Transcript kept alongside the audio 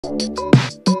Hey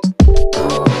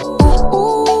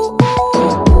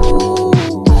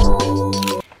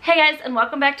guys, and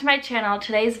welcome back to my channel.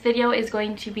 Today's video is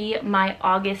going to be my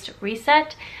August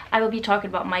reset. I will be talking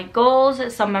about my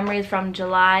goals, some memories from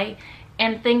July,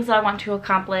 and things that I want to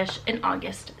accomplish in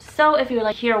August. So if you would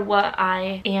like to hear what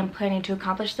I am planning to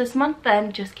accomplish this month,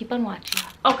 then just keep on watching.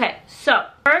 Okay, so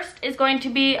first is going to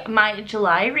be my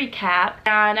July recap,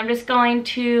 and I'm just going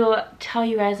to tell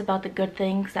you guys about the good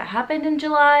things that happened in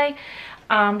July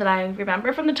that I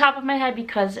remember from the top of my head,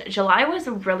 because July was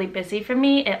really busy for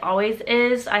me. It always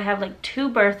is. I have like 2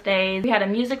 birthdays. We had a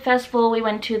music festival we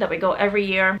went to that we go every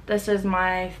year. This is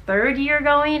my 3rd year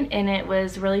going, and it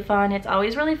was really fun. It's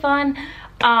always really fun.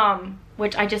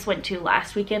 Which I just went to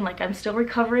last weekend. Like, I'm still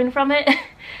recovering from it.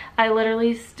 I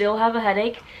literally still have a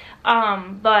headache.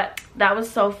 But that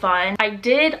was so fun. I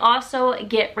did also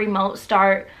get remote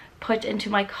start put into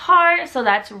my car, so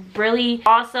that's really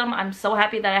awesome. I'm so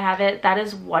happy that I have it. That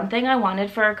is one thing I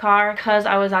wanted for a car, because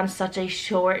I was on such a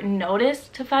short notice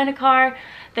to find a car.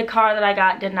 The car that I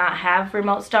got did not have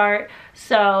remote start,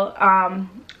 so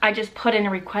I just put in a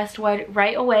request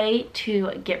right away to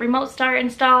get remote start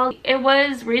installed. It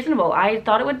was reasonable. I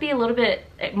thought it would be a little bit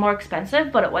more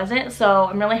expensive, but it wasn't, so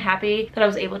I'm really happy that I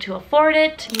was able to afford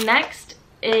it. Next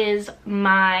is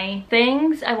my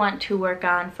things I want to work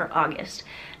on for August.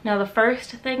 Now, the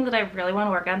first thing that I really want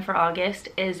to work on for August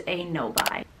is a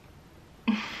no-buy.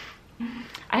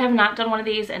 I have not done one of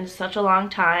these in such a long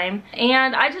time,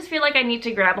 and I just feel like I need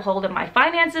to grab a hold of my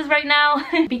finances right now.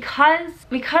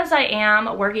 because I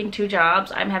am working 2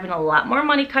 jobs, I'm having a lot more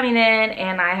money coming in,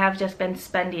 and I have just been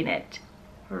spending it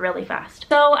really fast.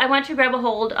 So I want to grab a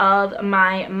hold of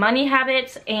my money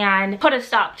habits and put a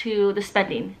stop to the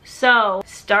spending. So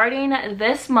starting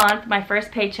this month, my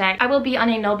first paycheck, I will be on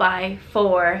a no-buy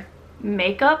for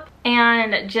makeup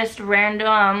and just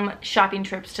random shopping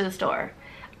trips to the store.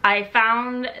 I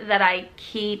found that I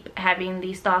keep having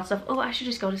these thoughts of, oh, I should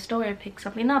just go to the store and pick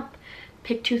something up,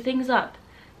 pick 2 things up,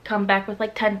 come back with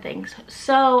like 10 things.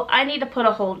 So I need to put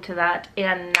a hold to that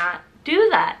and not do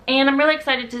that. And I'm really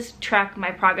excited to track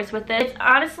my progress with it. It's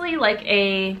honestly like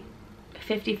a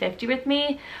 50-50 with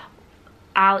me.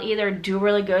 I'll either do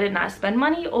really good and not spend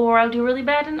money, or I'll do really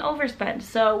bad and overspend.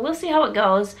 So we'll see how it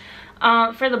goes.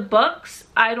 For the books,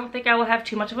 I don't think I will have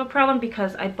too much of a problem,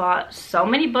 because I bought so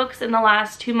many books in the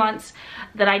last 2 months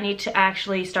that I need to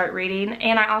actually start reading.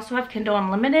 And I also have Kindle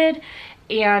Unlimited,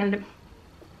 and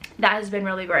that has been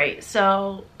really great.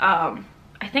 So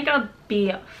I think I'll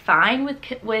be fine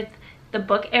with the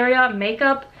book area.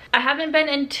 Makeup, I haven't been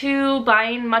into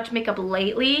buying much makeup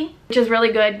lately, which is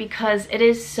really good because it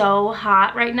is so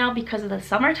hot right now because of the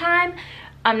summertime.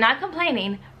 I'm not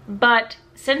complaining, but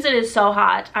since it is so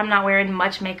hot, I'm not wearing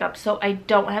much makeup, so I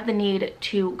don't have the need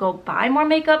to go buy more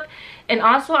makeup. And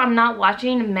also, I'm not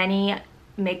watching many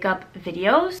makeup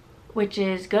videos, which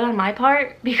is good on my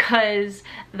part, because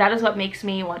that is what makes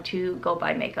me want to go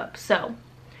buy makeup. So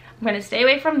I'm gonna stay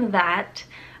away from that.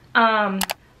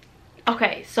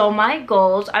 Okay, so my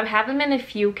goals, I have them in a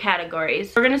few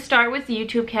categories. We're gonna start with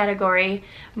YouTube category.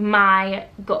 My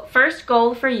first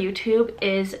goal for YouTube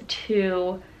is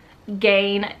to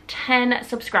gain 10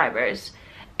 subscribers.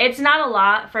 It's not a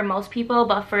lot for most people,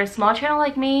 but for a small channel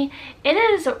like me, it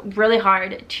is really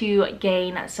hard to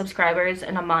gain subscribers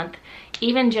in a month.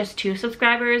 Even just 2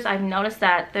 subscribers, I've noticed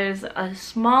that there's a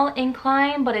small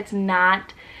incline, but it's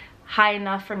not high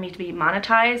enough for me to be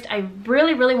monetized. I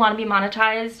really want to be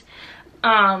monetized.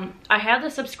 I have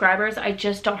the subscribers, I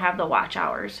just don't have the watch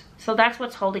hours. So that's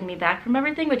what's holding me back from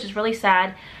everything, which is really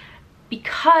sad,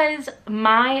 because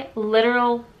my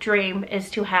literal dream is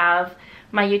to have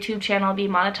my YouTube channel be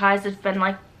monetized.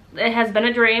 It has been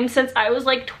a dream since I was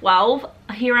like 12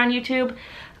 here on YouTube.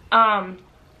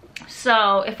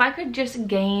 So if I could just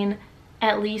gain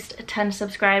at least 10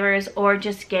 subscribers, or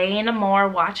just gain more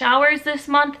watch hours this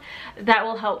month, that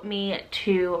will help me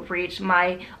to reach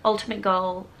my ultimate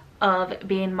goal of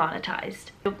being monetized.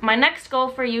 My next goal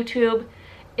for YouTube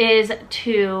is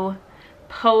to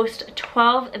post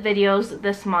 12 videos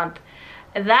this month.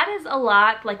 That is a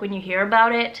lot, like, when you hear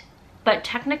about it, but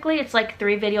technically it's like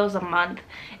 3 videos a month.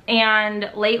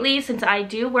 And lately, since I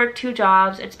do work 2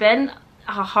 jobs, it's been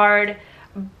a hard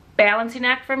balancing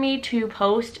act for me to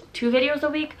post 2 videos a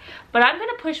week, but I'm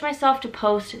gonna push myself to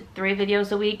post 3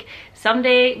 videos a week. Some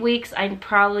weeks I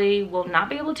probably will not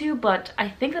be able to, but I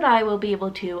think that I will be able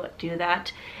to do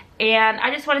that. And I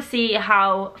just want to see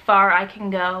how far I can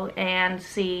go and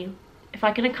see if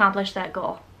I can accomplish that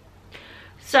goal.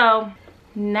 So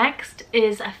next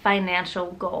is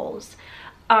financial goals.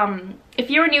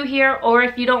 If you're new here, or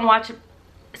if you don't watch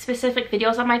specific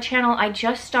videos on my channel, I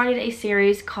just started a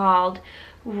series called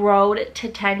Road to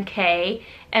 10K,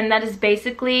 and that is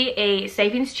basically a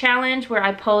savings challenge where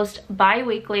I post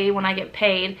bi-weekly when I get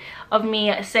paid of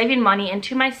me saving money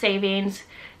into my savings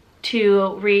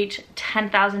to reach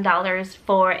 $10,000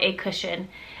 for a cushion.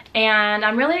 And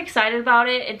I'm really excited about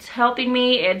it. It's helping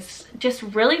me. It's just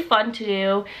really fun to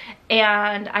do,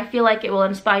 and I feel like it will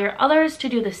inspire others to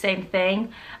do the same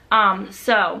thing.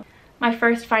 So my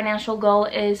first financial goal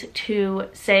is to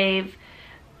save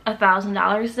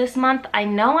 $1,000 this month. I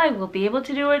know I will be able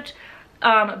to do it,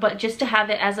 but just to have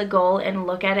it as a goal and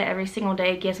look at it every single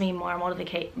day gives me more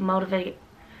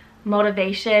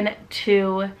motivation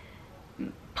to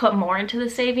put more into the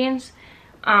savings.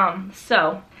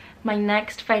 So my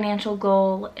next financial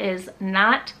goal is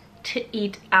not to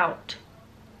eat out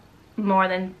more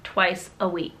than twice a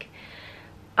week.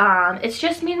 It's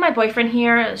just me and my boyfriend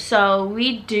here, so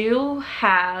we do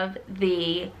have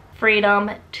the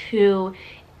freedom to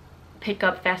pick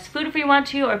up fast food if we want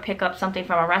to, or pick up something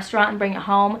from a restaurant and bring it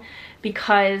home,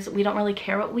 because we don't really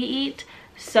care what we eat.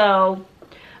 So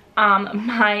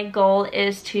my goal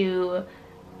is to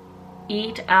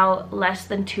eat out less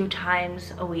than 2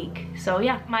 times a week. So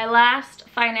yeah, my last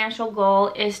financial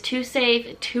goal is to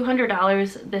save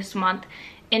 $200 this month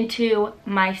into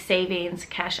my savings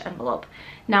cash envelope.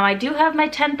 Now I do have my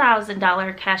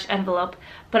 $10,000 cash envelope,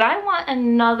 but I want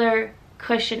another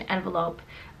cushion envelope.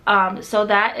 So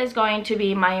that is going to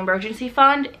be my emergency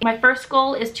fund. My first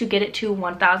goal is to get it to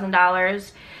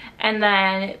 $1,000, and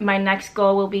then my next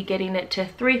goal will be getting it to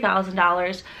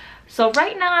 $3,000. So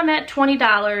right now I'm at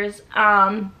 $20.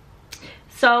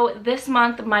 So this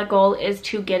month my goal is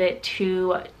to get it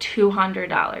to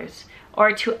 $200,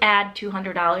 or to add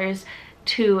 $200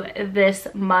 to this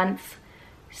month's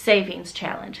savings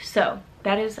challenge. So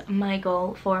that is my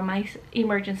goal for my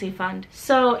emergency fund.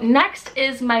 So next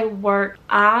is my work.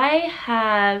 I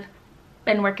have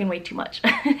been working way too much,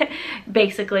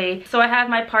 basically. So I have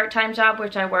my part-time job,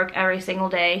 which I work every single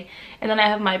day, and then I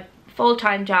have my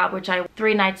full-time job, which I work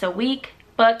 3 nights a week.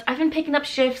 But I've been picking up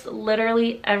shifts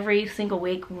literally every single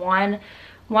week. One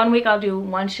week I'll do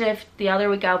 1 shift, the other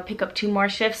week I'll pick up 2 more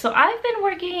shifts. So I've been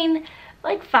working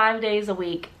like 5 days a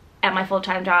week at my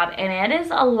full-time job, and it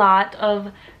is a lot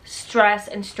of stress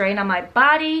and strain on my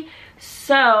body.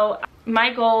 So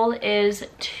my goal is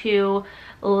to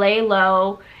lay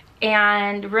low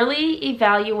and really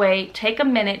evaluate, take a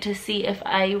minute to see if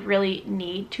I really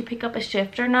need to pick up a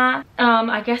shift or not.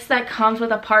 I guess that comes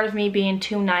with a part of me being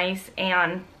too nice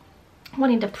and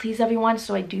wanting to please everyone,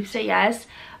 so I do say yes,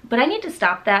 but I need to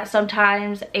stop that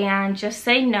sometimes and just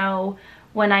say no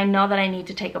when I know that I need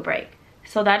to take a break.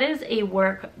 So that is a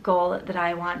work goal that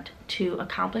I want to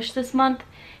accomplish this month,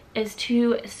 is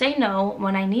to say no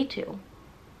when I need to,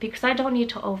 because I don't need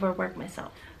to overwork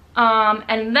myself.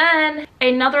 And then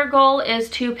another goal is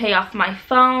to pay off my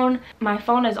phone. My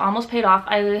phone is almost paid off.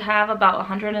 I have about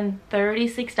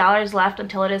 $136 left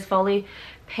until it is fully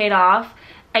paid off.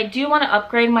 I do want to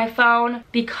upgrade my phone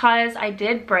because I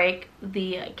did break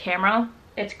the camera.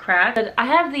 It's cracked. I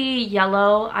have the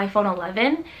yellow iPhone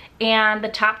 11 and the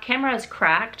top camera is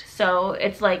cracked, so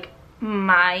it's like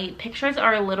my pictures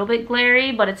are a little bit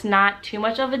glary, but it's not too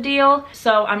much of a deal,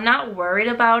 so I'm not worried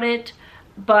about it.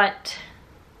 But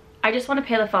I just want to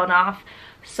pay the phone off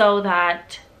so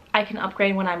that I can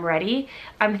upgrade when I'm ready.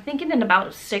 I'm thinking in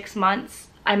about 6 months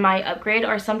I might upgrade,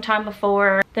 or sometime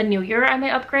before the new year I may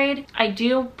upgrade. I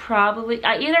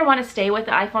either want to stay with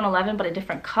the iPhone 11 but a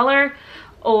different color,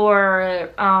 or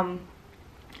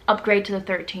upgrade to the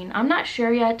 13. I'm not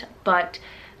sure yet, but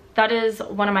that is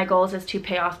one of my goals, is to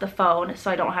pay off the phone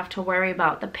so I don't have to worry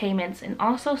about the payments, and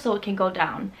also so it can go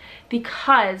down,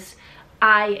 because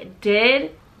I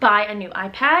did buy a new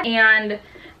iPad, and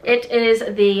it is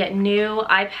the new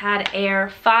iPad Air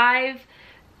 5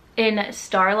 in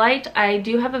Starlight. I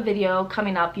do have a video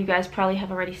coming up. You guys probably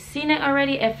have already seen it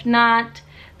already. If not,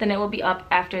 then it will be up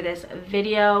after this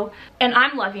video, and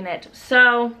I'm loving it.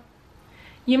 So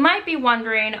you might be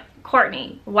wondering,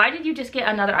 Courtney, why did you just get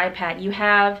another iPad? You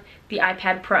have the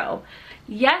iPad Pro.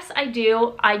 Yes, I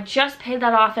do. I just paid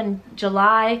that off in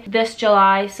this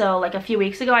July, so like a few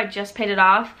weeks ago I just paid it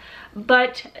off.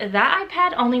 But that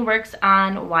iPad only works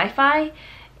on Wi-Fi,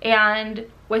 and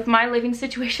with my living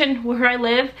situation where I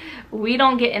live, we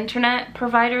don't get internet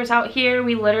providers out here.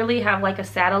 We literally have like a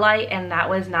satellite, and that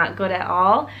was not good at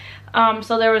all.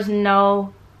 So there was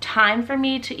no time for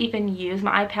me to even use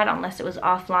my iPad unless it was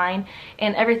offline,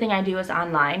 and everything I do is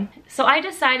online. So I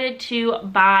decided to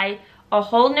buy a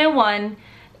whole new one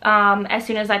as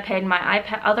soon as I paid my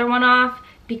other one off,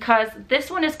 because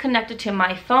this one is connected to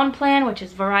my phone plan, which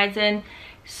is Verizon,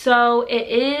 So it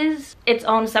is its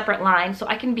own separate line, so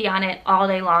I can be on it all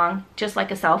day long, just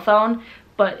like a cell phone,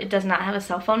 but it does not have a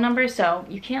cell phone number, so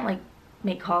you can't like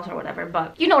make calls or whatever,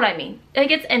 but you know what I mean. It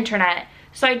gets internet,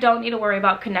 so I don't need to worry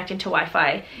about connecting to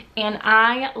Wi-Fi, and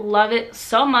I love it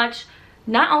so much.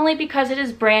 Not only because it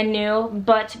is brand new,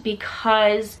 but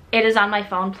because it is on my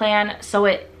phone plan, so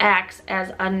it acts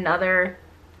as another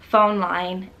phone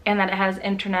line, and that it has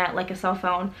internet like a cell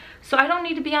phone. So I don't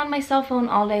need to be on my cell phone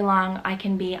all day long. I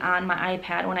can be on my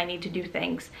iPad when I need to do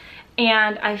things.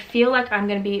 And I feel like I'm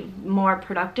going to be more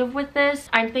productive with this.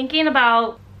 I'm thinking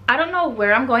about, I don't know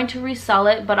where I'm going to resell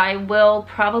it, but I will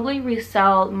probably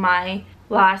resell my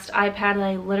last iPad that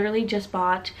I literally just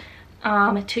bought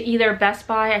to either Best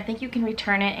Buy. I think you can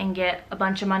return it and get a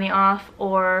bunch of money off,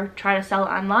 or try to sell it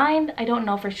online. I don't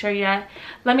know for sure yet.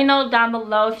 Let me know down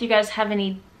below if you guys have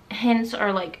any hints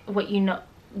or like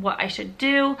what I should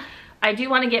do. I do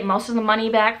want to get most of the money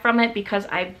back from it because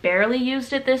I barely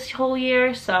used it this whole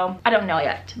year, so I don't know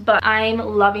yet. But I'm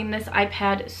loving this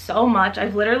iPad so much.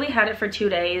 I've literally had it for 2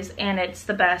 days and it's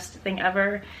the best thing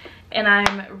ever, and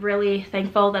I'm really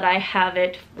thankful that I have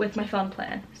it with my phone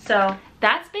plan. So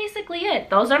that's basically it.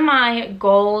 Those are my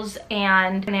goals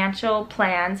and financial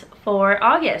plans for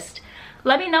August.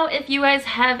 Let me know if you guys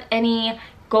have any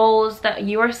goals that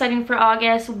you are setting for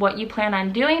August, what you plan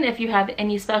on doing, if you have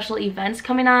any special events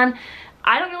coming on.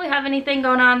 I don't really have anything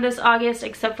going on this August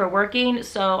except for working,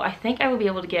 so I think I will be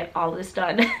able to get all this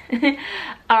done.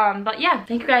 But yeah,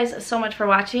 thank you guys so much for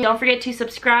watching. Don't forget to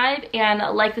subscribe and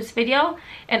like this video,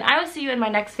 and I will see you in my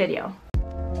next video.